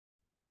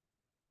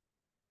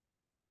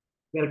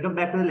Welcome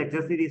back to the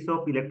lecture series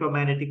of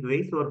electromagnetic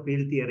waves or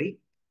field theory.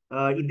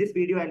 In this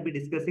video, I'll be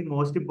discussing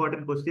most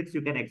important questions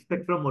you can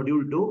expect from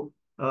module 2.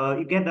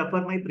 You can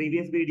refer my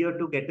previous video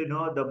to get to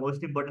know the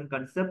most important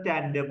concept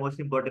and the most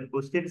important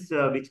questions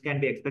which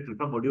can be expected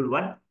from module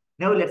 1.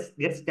 Now let's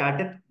get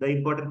started the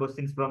important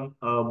questions from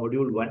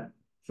module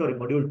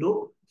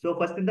 2. So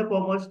first and the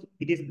foremost,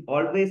 it is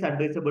always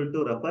advisable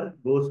to refer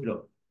Gauss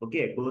law.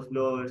 Okay, Gauss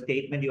law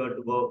statement you have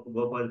to go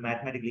for the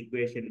mathematical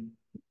equation.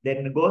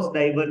 Then Gauss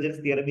divergence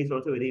theorem is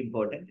also very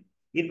important.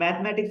 In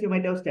mathematics, you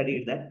might have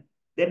studied that.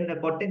 Then the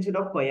potential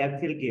of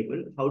coaxial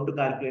cable, how to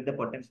calculate the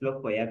potential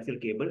of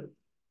coaxial cable.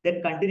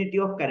 Then continuity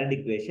of current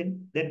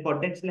equation. Then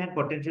potential and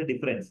potential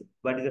difference.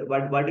 What do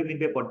you mean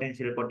by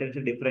potential?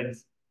 Potential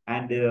difference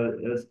and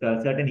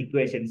certain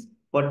equations.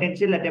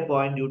 Potential at a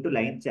point due to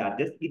line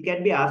charges. It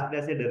can be asked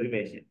as a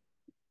derivation.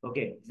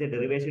 Okay, it's a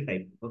derivation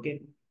type.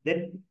 Okay,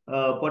 then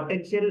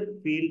potential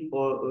field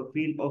or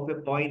field of a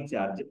point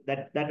charge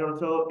that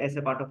also as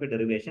a part of a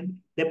derivation.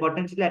 The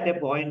potential at a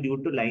point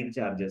due to line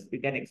charges. We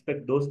can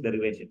expect those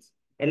derivations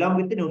along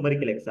with the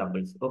numerical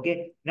examples.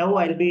 Okay, now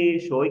I'll be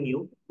showing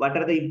you what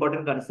are the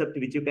important concepts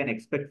which you can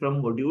expect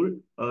from module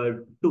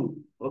 2.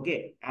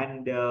 Okay,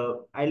 and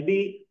I'll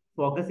be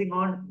focusing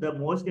on the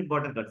most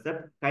important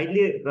concept.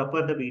 Kindly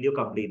refer the video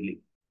completely.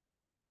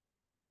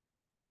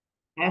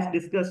 As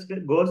discussed,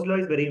 Gauss law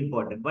is very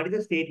important. What is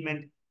the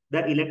statement?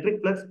 The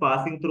electric flux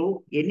passing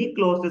through any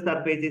closed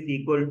surface is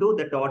equal to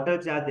the total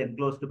charge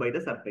enclosed by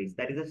the surface.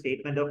 That is a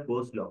statement of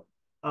Gauss law.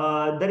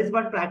 There is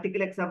one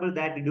practical example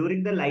that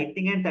during the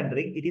lightning and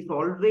thundering, it is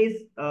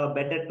always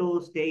better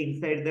to stay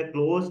inside the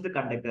closed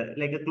conductor,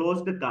 like a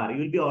closed car.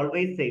 You will be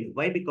always safe.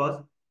 Why?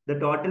 Because the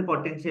total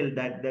potential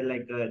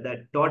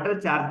the total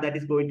charge that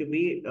is going to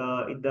be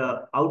in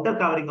the outer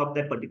covering of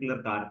that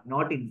particular car,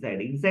 not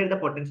inside. Inside the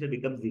potential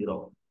becomes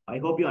zero. I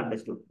hope you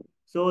understood.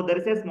 So there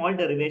is a small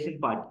derivation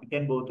part. You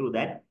can go through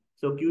that.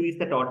 So Q is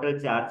the total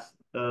charge.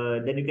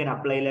 Then you can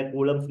apply like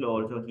Coulomb's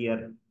law also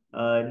here.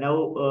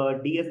 Now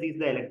ds is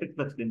the electric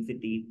flux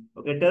density.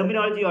 Okay,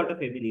 terminology out of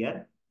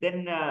familiar.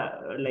 Then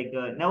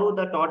now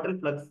the total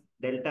flux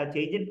delta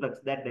change in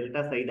flux, that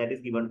delta psi that is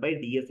given by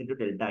ds into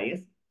delta s.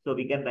 So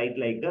we can write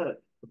like a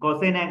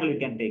cosine angle you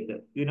can take.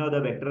 You know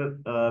the vector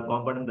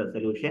component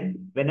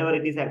resolution. Whenever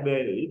it is,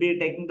 we'll be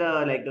taking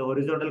the like the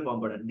horizontal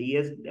component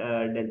ds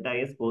delta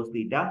s cos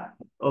theta.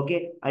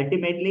 Okay.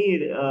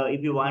 Ultimately,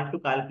 if you want to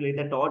calculate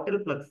the total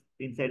flux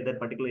inside that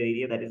particular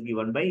area, that is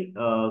given by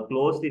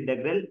closed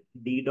integral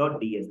d dot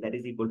ds, that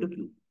is equal to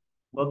q.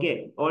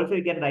 Okay. Also,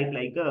 you can write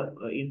like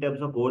in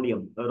terms of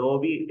volume, rho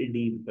v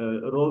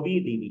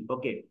dv.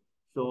 Okay.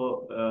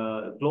 So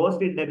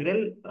closed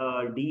integral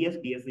ds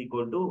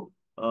equal to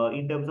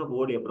in terms of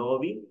volume rho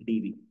v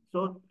dv.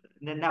 So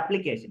then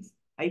applications.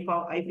 I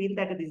feel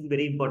that this is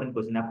very important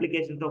question.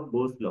 Applications of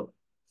Gauss law.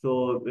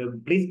 So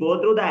please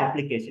go through the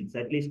applications.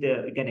 At least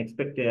you can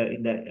expect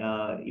in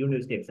the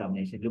university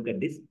examination. Look at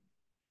this.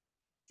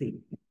 See,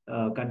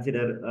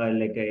 consider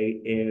like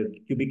a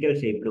cubical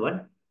shaped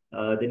one.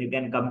 Then you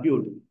can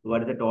compute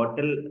what is the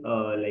total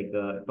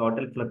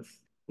total flux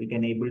we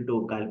can able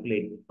to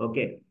calculate.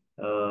 Okay.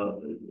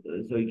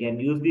 So you can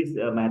use this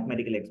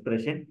mathematical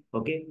expression.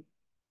 Okay.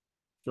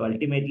 So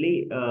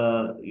ultimately,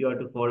 you have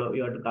to follow.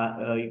 You have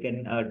to you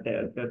can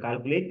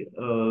calculate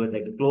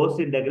like closed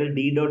integral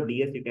d dot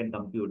ds. You can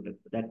compute.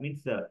 That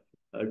means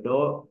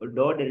dou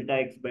delta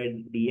x by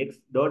dx,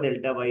 dou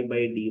delta y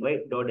by dy,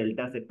 dou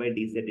delta z by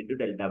dz into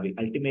delta v.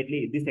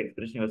 Ultimately, this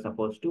expression you are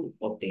supposed to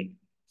obtain.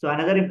 So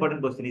another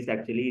important question is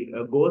actually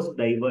Gauss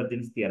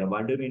divergence theorem.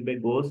 What do you mean by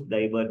Gauss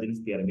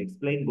divergence theorem?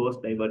 Explain Gauss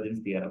divergence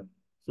theorem.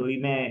 So we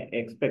may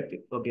expect,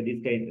 okay,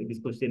 this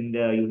question in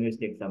the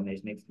university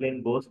examination.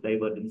 Explain Gauss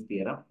divergence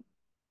theorem.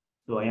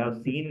 So I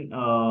have seen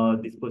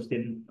this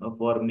question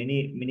for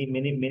many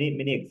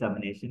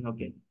examination.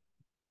 Okay.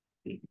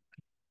 See.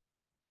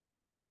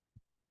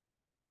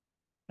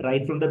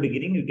 Right from the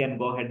beginning, you can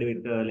go ahead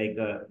with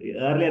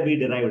earlier we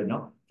derived,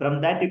 no?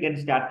 From that, you can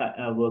start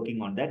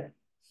working on that.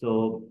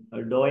 So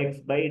dou x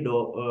by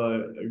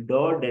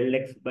dou del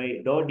x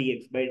by dou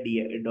dx by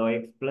dou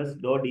x plus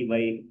dou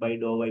dy by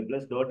dou y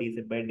plus dou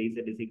dz by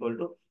dz is equal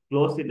to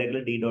closed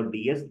integral d dot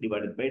ds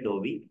divided by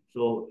dou v.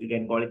 So you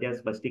can call it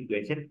as first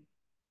equation.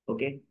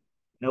 Okay.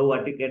 Now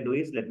what you can do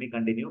is, let me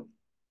continue.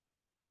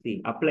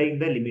 See, applying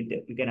the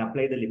limit, you can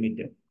apply the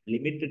limit.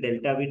 Limit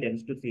delta v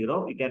tends to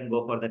 0, you can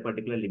go for that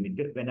particular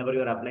limit. Whenever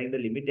you are applying the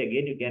limit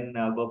again, you can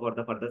go for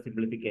the further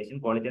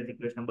simplification, call it as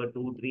equation number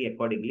 2, 3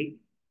 accordingly.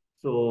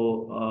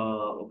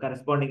 So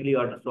correspondingly, you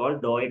have to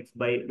solve dou x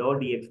by dou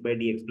dx by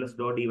dx plus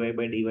dou dy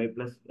by dy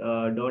plus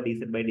dou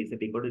dz by dz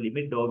equal to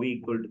limit dou v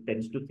equal to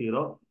tends to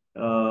 0,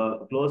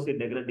 close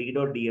integral d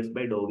dot ds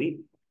by dou v.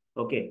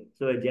 Okay,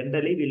 so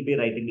generally we'll be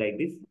writing like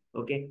this.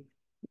 Okay.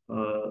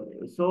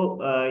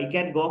 You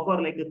can go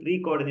for like a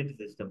three coordinate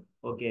system.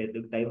 Okay,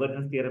 the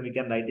divergence theorem, you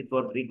can write it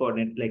for three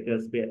coordinate, like a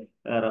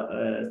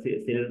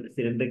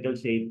cylindrical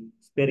shape,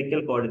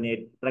 spherical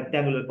coordinate,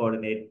 rectangular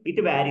coordinate.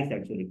 It varies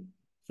actually.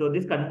 So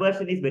this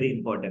conversion is very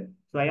important.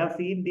 So I have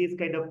seen these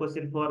kind of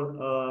questions for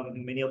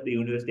many of the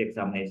university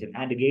examination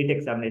and gate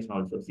examination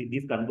also. See,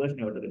 these conversion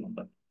you have to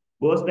remember.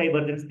 Gauss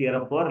divergence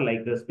theorem for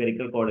like the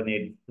spherical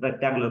coordinate,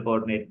 rectangular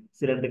coordinate,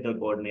 cylindrical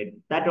coordinate.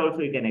 That also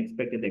you can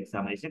expect in the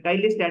examination.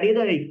 Kindly study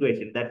the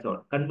equation. That's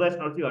all.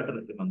 Conversion also you have to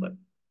remember.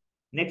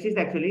 Next is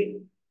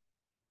actually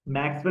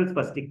Maxwell's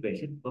first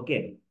equation.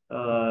 Okay.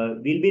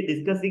 We'll be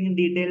discussing in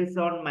details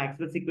on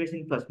Maxwell's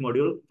equation first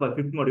module, for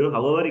fifth module.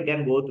 However, you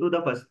can go through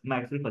the first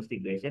Maxwell first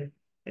equation.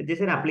 It's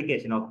just an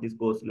application of this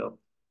Gauss law.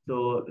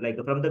 So, like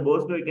from the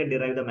Gauss law, you can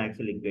derive the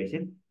Maxwell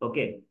equation.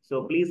 Okay.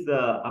 So please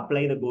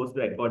apply the Gauss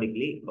law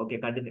accordingly. Okay.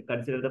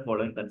 Consider the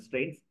following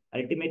constraints.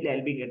 Ultimately,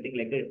 I'll be getting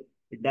like a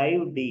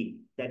div D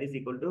that is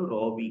equal to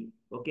rho V.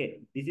 Okay.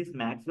 This is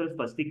Maxwell's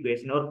first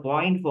equation or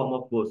point form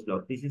of Gauss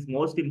law. This is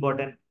most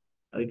important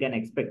you can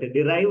expect to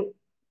derive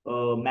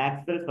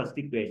Maxwell's first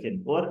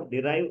equation or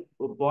derive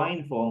a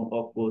point form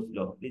of Gauss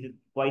law. This is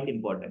quite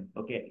important.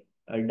 Okay,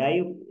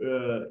 dive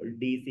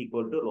D is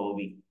equal to rho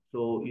V.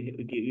 So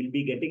you will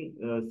be getting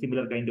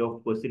similar kind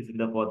of questions in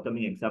the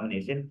forthcoming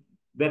examination.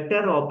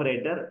 Vector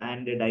operator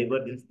and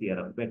divergence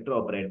theorem. Vector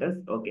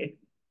operators. Okay.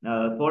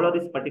 Follow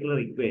this particular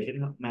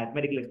equation.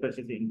 Mathematical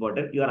expression is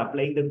important. You are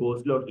applying the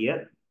Gauss law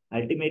here.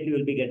 Ultimately, you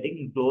will be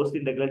getting closed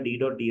integral d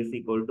dot ds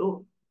equal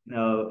to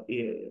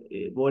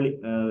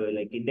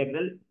like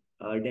integral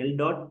del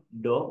dot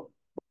dot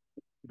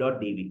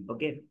dv.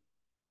 Okay,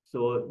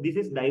 so this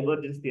is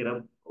divergence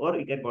theorem, or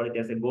you can call it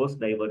as a Gauss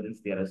divergence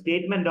theorem.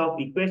 Statement of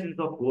equations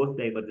of Gauss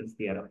divergence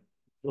theorem.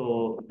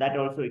 So that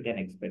also you can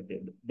expect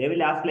it. They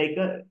will ask like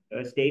a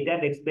state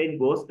and explain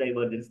Gauss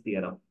divergence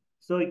theorem.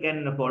 So you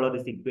can follow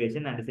this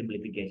equation and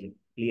simplification.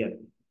 Clear.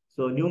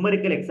 So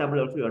numerical example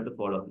also you have to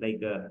follow.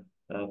 Like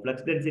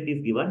flux density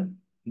is given.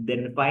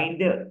 Then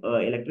find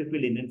electric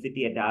field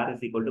intensity at R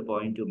is equal to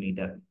 0.2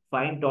 meter.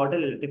 Find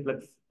total electric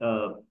flux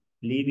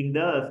leaving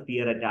the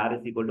sphere at R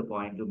is equal to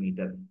 0.2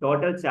 meter.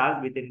 Total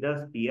charge within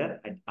the sphere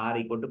at R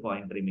equal to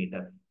 0.3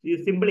 meter. So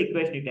you simple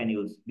equation you can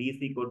use. D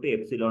is equal to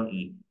epsilon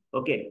E.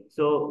 Okay,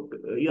 so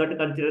you have to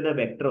consider the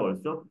vector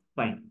also.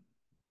 Fine.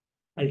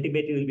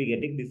 Ultimately, you will be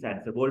getting this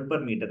answer. Volt per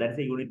meter. That's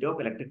a unit of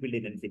electric field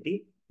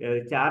intensity.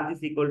 Charge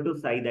is equal to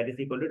psi. That is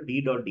equal to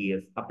D dot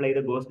ds. Apply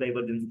the Gauss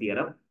divergence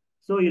theorem.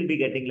 So you'll be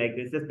getting like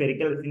this. A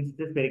spherical, since it's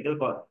a spherical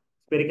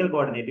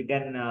coordinate, you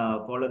can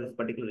follow this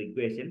particular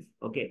equations.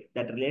 Okay,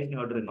 that relation you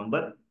have to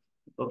remember.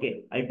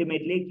 Okay,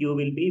 ultimately Q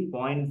will be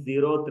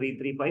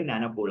 0.0335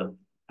 nanocoulomb.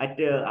 At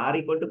R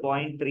equal to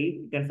 0.3,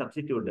 you can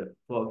substitute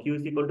for Q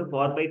is equal to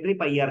 4 by 3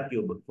 pi R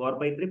cube. 4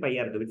 by 3 pi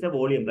R cube. It's a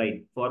volume,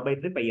 right? 4 by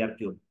 3 pi R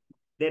cube.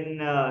 Then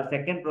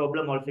second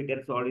problem also you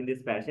can solve in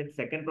this fashion.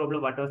 Second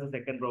problem, what was the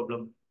second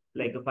problem?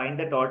 Like find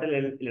the total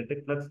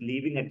electric flux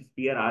leaving at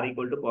sphere R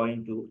equal to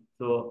 0.2.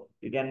 So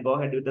you can go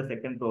ahead with the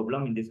second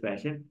problem in this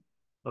fashion.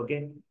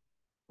 Okay.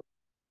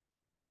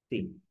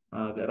 See,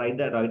 write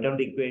down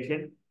the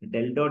equation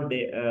del dot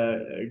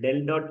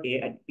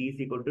a at p is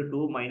equal to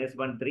 2 minus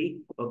 1 3.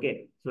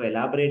 Okay, so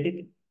elaborate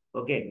it.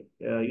 Okay,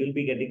 you'll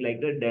be getting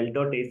like the del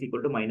dot a is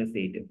equal to minus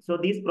 8. So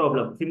these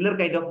problem, similar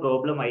kind of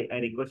problem, I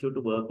request you to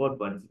work out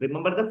once.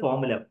 Remember the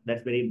formula.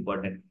 That's very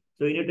important.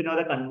 So you need to know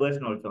the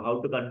conversion also,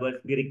 how to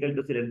convert spherical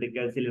to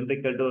cylindrical,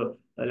 cylindrical to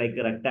like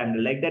a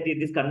rectangle. Like that,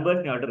 this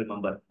conversion you have to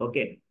remember.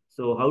 Okay.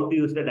 So how to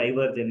use the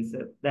divergence,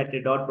 that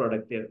dot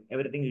product,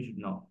 everything you should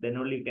know. Then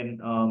only you can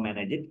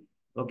manage it.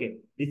 Okay.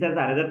 This is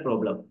another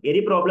problem.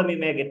 Any problem you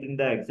may get in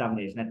the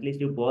examination, at least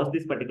you pause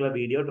this particular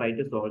video, try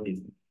to solve this.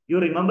 You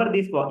remember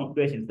these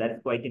equations.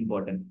 That's quite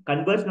important.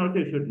 Conversion also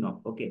you should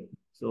know. Okay.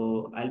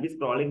 So I'll be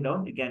scrolling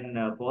down. You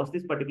can pause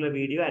this particular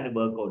video and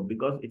work out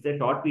because it's a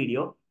short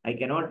video. I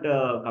cannot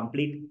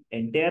complete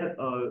entire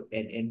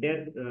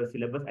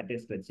syllabus at a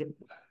stretch.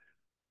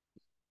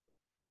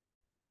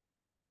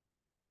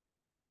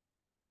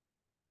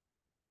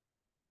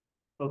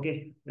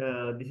 Okay,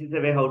 this is the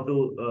way how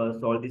to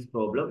solve this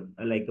problem.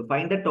 Like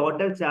find the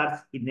total charge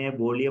in a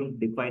volume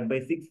defined by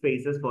six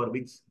phases for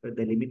which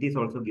the limit is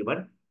also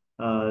given.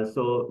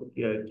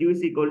 Q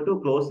is equal to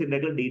closed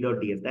integral d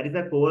dot ds. That is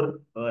the core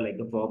like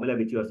a formula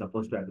which you are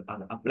supposed to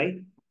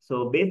apply.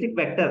 So basic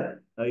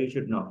vector you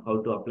should know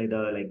how to apply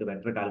the like the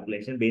vector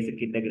calculation,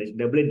 basic integration,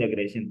 double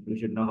integration. You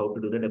should know how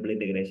to do the double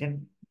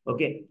integration.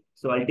 Okay,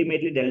 so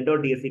ultimately del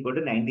dot ds equal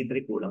to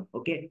 93 coulomb.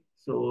 Okay,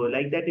 so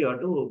like that you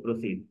have to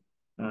proceed.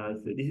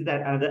 So this is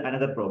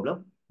another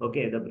problem.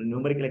 Okay, the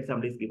numerical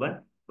example is given.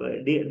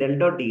 Del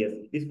dot ds.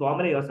 This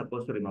formula you are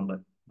supposed to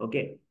remember.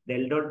 Okay,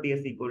 del dot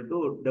ds equal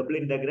to double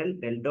integral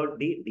del dot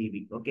d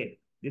dv. Okay,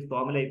 this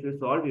formula if you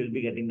solve, you will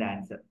be getting the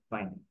answer.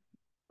 Fine.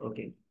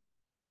 Okay,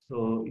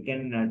 so you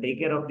can take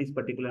care of this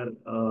particular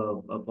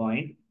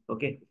point.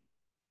 Okay,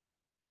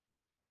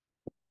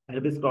 I'll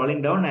be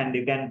scrolling down and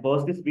you can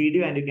pause this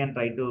video and you can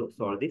try to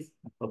solve this.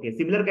 Okay,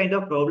 similar kind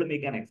of problem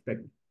you can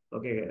expect.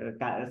 Okay,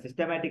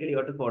 systematically you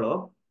have to follow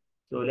up.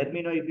 So let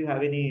me know if you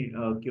have any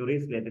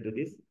queries related to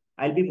this.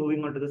 I'll be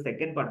moving on to the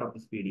second part of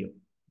this video.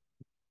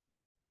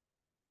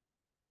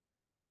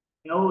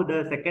 Now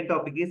the second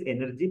topic is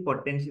energy,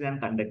 potential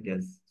and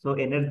conductance. So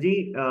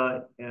energy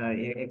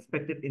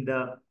expected in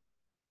the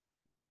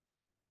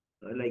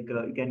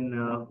you can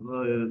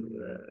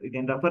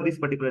refer this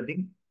particular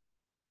thing.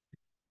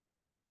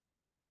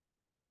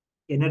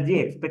 Energy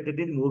expected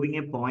in moving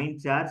a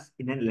point charge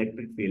in an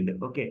electric field.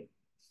 Okay.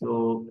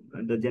 So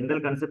the general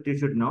concept you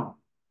should know.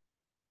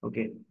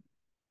 Okay.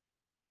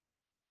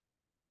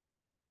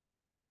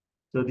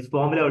 So this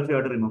formula also you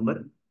have to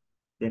remember.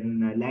 Then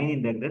line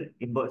integral,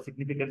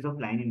 significance of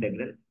line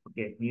integral.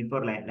 Okay. Need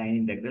for line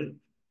integral.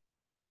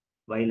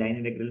 Why line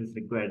integral is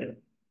required.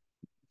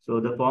 So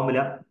the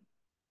formula,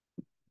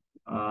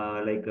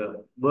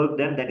 work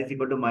done, that is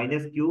equal to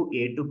minus q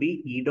a to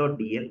b e dot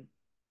dl.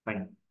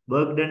 Fine.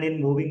 Work done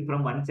in moving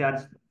from one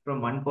charge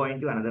from one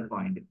point to another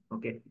point.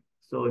 Okay.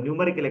 So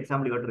numerical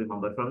example you have to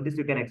remember. From this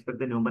you can expect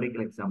the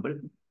numerical example.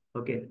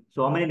 Okay.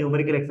 So how many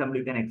numerical example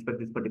you can expect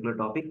this particular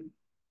topic?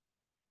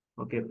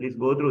 Okay. Please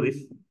go through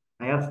this.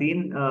 I have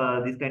seen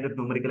this kind of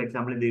numerical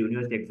example in the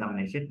university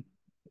examination.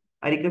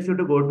 I request you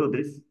to go to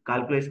this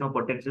calculation of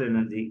potential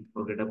energy.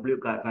 Okay,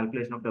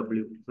 calculation of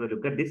W. So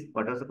look at this.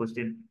 What was the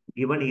question?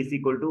 Given is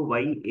equal to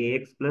y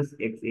ax plus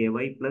x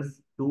ay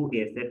plus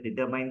 2az.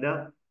 Determine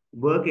the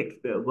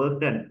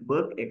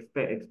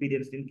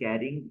experienced in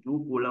carrying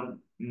 2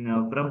 coulomb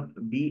from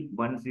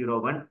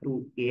B101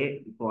 to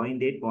A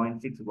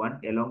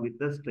 0.8.61 along with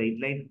the straight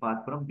line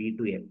path from B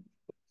to A.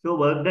 So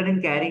work done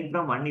in carrying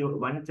from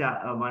one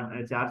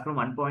charge from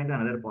one point to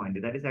another point.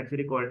 That is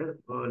actually called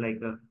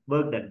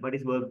work done. What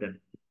is work done?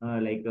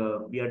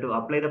 We have to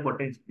apply the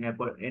potential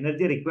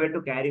energy required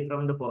to carry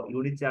from the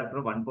unit charge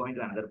from one point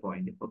to another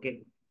point.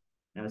 Okay.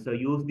 So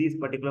use these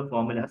particular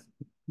formulas.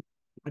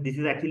 This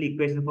is actually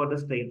equation for the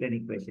straight line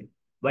equation.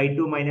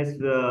 Y2 minus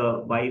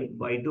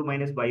y2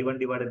 minus y1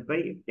 divided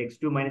by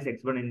x2 minus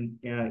x1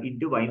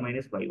 into y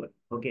minus y1.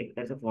 Okay,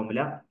 that's a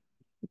formula.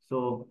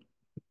 So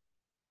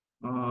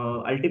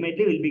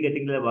ultimately we'll be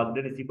getting the work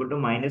done is equal to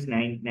minus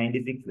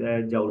 96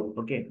 joule.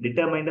 Okay.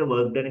 Determine the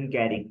work done in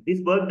carrying. This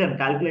work done,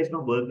 calculation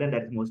of work done,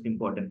 that's most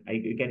important.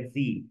 You can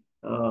see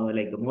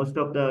like most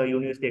of the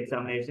university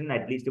examination,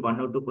 at least 1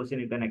 or 2 question,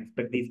 you can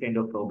expect these kind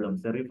of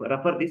problems. So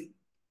refer this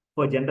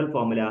for general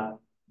formula,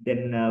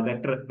 then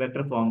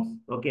vector forms.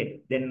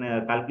 Okay. Then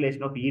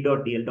calculation of E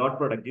dot DL dot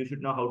product. You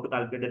should know how to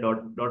calculate the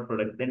dot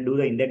product. Then do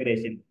the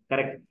integration.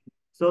 Correct.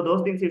 So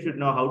those things you should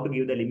know how to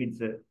give the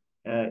limits.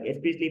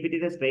 Especially if it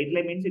is a straight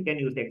line means you can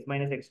use x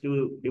minus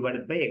x2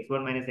 divided by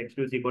x1 minus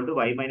x2 is equal to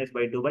y minus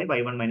y2 by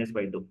y1 minus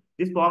y2.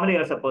 This formula you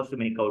are supposed to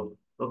make out.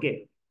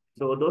 Okay.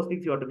 So those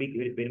things you have to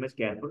be very much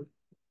careful.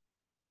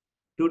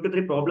 2 to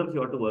 3 problems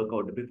you have to work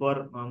out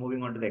before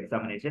moving on to the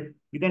examination.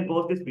 You can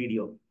pause this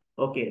video.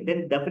 Okay,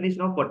 then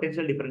definition of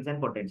potential difference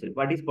and potential.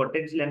 What is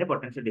potential and a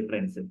potential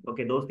difference?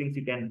 Okay, those things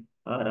you can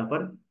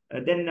refer.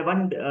 Then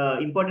one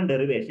important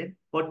derivation,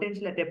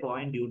 potential at a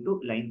point due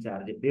to line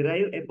charge.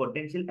 Derive a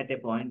potential at a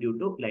point due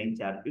to line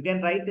charge. You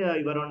can write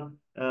your own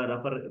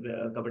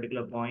refer a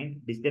particular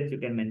point, distance you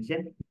can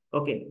mention.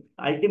 Okay,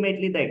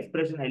 ultimately the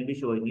expression I'll be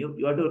showing you.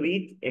 You have to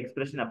reach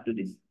expression up to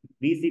this.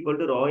 V is equal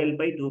to rho L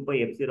by 2 pi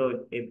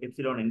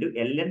epsilon into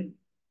Ln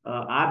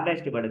R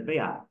dash divided by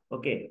R.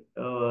 Okay.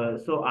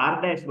 So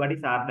R dash, what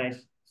is R dash?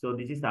 So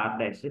this is R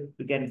dash.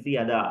 You can see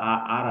other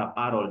R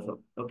also.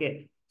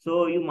 Okay.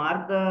 So you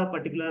mark the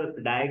particular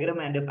diagram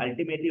and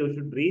ultimately you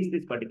should reach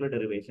this particular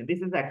derivation.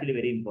 This is actually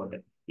very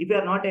important. If you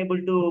are not able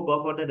to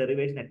go for the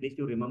derivation, at least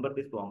you remember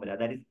this formula.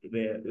 That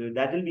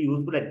will be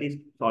useful at least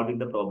solving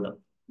the problem.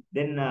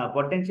 Then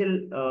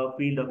potential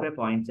field of a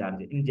point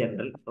charge in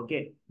general.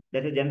 Okay.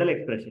 That's a general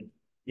expression.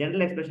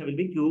 General expression will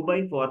be q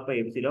by 4 pi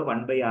epsilon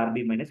 1 by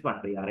rb minus 1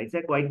 by r. It's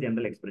a quite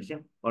general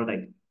expression. All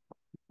right.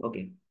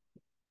 Okay.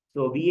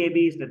 So VAB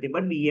is nothing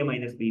but VA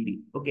minus VB.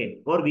 Okay.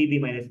 Or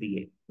VB minus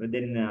VA. But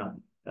then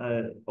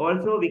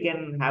also we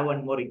can have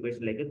one more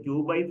equation like a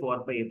q by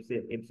 4 pi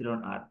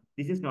epsilon r.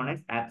 This is known as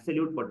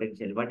absolute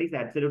potential. What is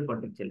absolute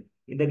potential?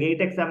 In the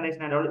gate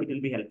examination and all, it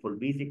will be helpful.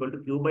 V is equal to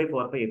q by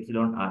 4 pi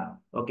epsilon r.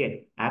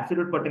 Okay.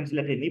 Absolute potential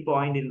at any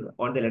point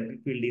on the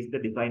electric field is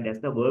defined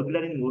as the work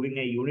done in moving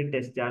a unit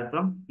test charge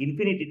from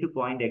infinity to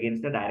point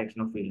against the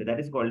direction of field. That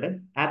is called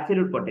an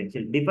absolute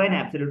potential. Define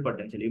absolute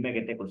potential. You may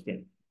get a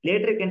question.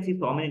 Later you can see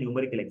so many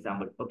numerical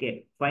examples.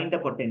 Okay. Find the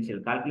potential.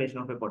 Calculation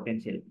of a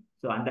potential.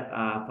 So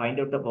find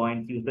out the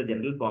points. Use the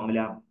general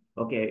formula.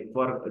 Okay,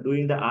 for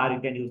doing the R, you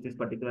can use this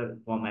particular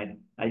format.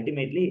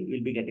 Ultimately,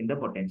 you'll be getting the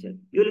potential.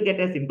 You will get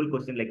a simple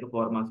question like a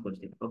 4 marks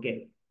question.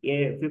 Okay,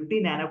 a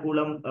 50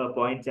 nanocoulomb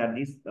point charge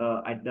is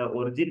at the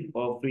origin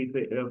of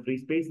free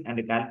space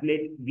and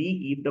calculate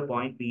V if the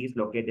point P is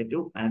located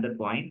to another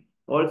point.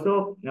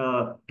 Also,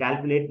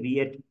 calculate V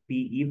at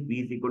P if V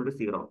is equal to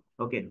 0.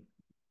 Okay.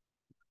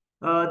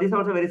 This is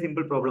also a very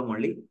simple problem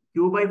only.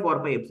 Q by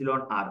 4 pi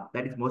epsilon R.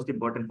 That is most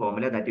important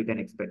formula that you can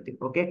expect.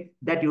 Okay,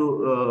 that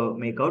you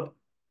make out.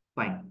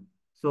 Fine.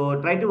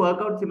 So try to work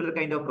out similar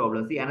kind of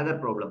problems. See another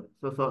problem.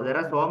 So there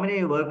are so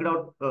many worked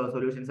out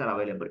solutions are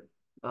available.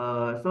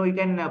 So you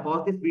can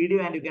pause this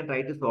video and you can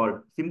try to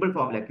solve simple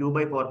formula Q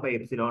by 4 pi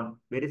epsilon.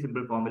 Very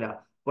simple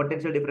formula.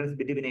 Potential difference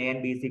between A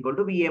and B is equal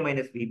to VA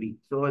minus VB.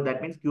 So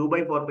that means Q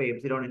by 4 pi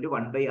epsilon into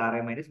 1 by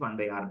RA minus 1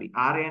 by RB.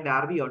 RA and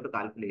RB you have to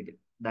calculate it.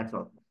 That's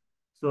all.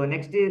 So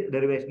next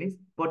derivation is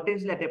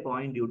potential at a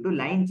point due to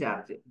line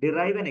charge.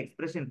 Derive an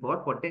expression for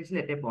potential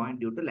at a point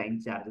due to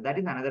line charge. That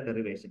is another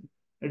derivation.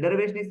 The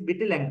derivation is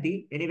bit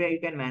lengthy. Anyway, you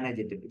can manage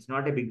it. It's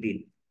not a big deal.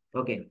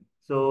 Okay.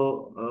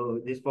 So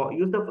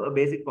use the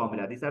basic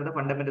formula. These are the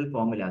fundamental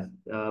formulas.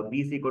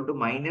 V is equal to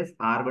minus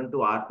R1 to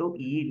R2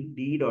 E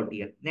D dot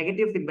EL.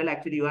 Negative symbol,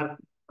 actually you are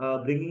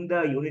bringing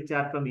the unit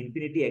charge from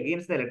infinity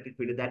against the electric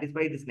field. That is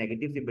why this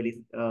negative symbol is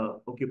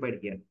occupied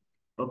here.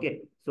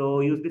 Okay, so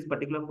use this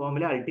particular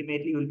formula.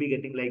 Ultimately, you will be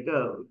getting like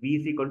V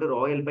is equal to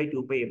rho L by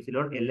 2 pi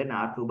epsilon L and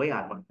R2 by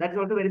R1. That's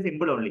also very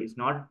simple only. It's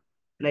not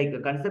like a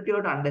concept you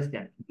have to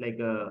understand. Like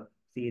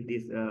see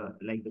this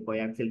like the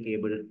coaxial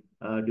cable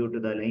due to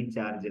the line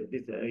charge.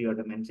 This you have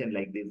to mention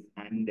like this.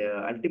 And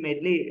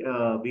ultimately,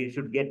 we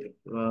should get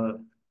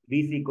V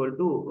is equal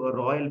to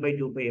rho L by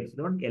 2 pi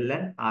epsilon L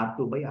and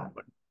R2 by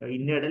R1.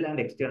 Internal and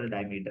external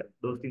diameter.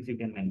 Those things you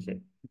can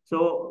mention.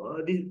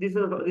 So this is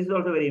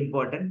also very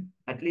important.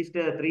 At least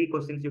three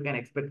questions you can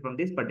expect from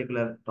this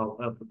particular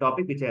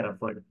topic which I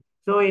referred.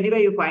 So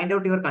anyway, you find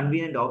out your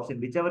convenient option,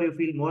 whichever you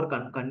feel more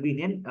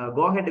convenient.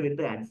 Go ahead with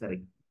the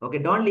answering. Okay,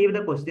 don't leave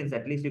the questions.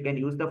 At least you can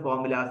use the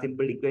formula.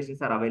 Simple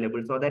equations are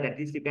available, so that at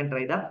least you can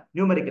try the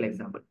numerical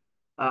example.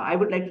 I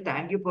would like to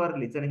thank you for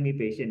listening me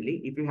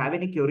patiently. If you have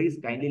any queries,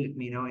 kindly let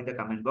me know in the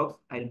comment box.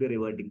 I'll be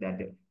reverting that.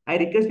 I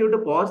request you to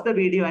pause the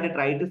video and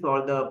try to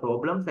solve the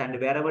problems, and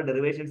wherever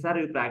derivations are,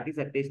 you practice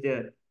at least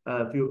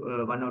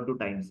one or two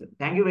times.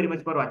 Thank you very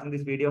much for watching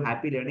this video.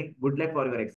 Happy learning. Good luck for your exam.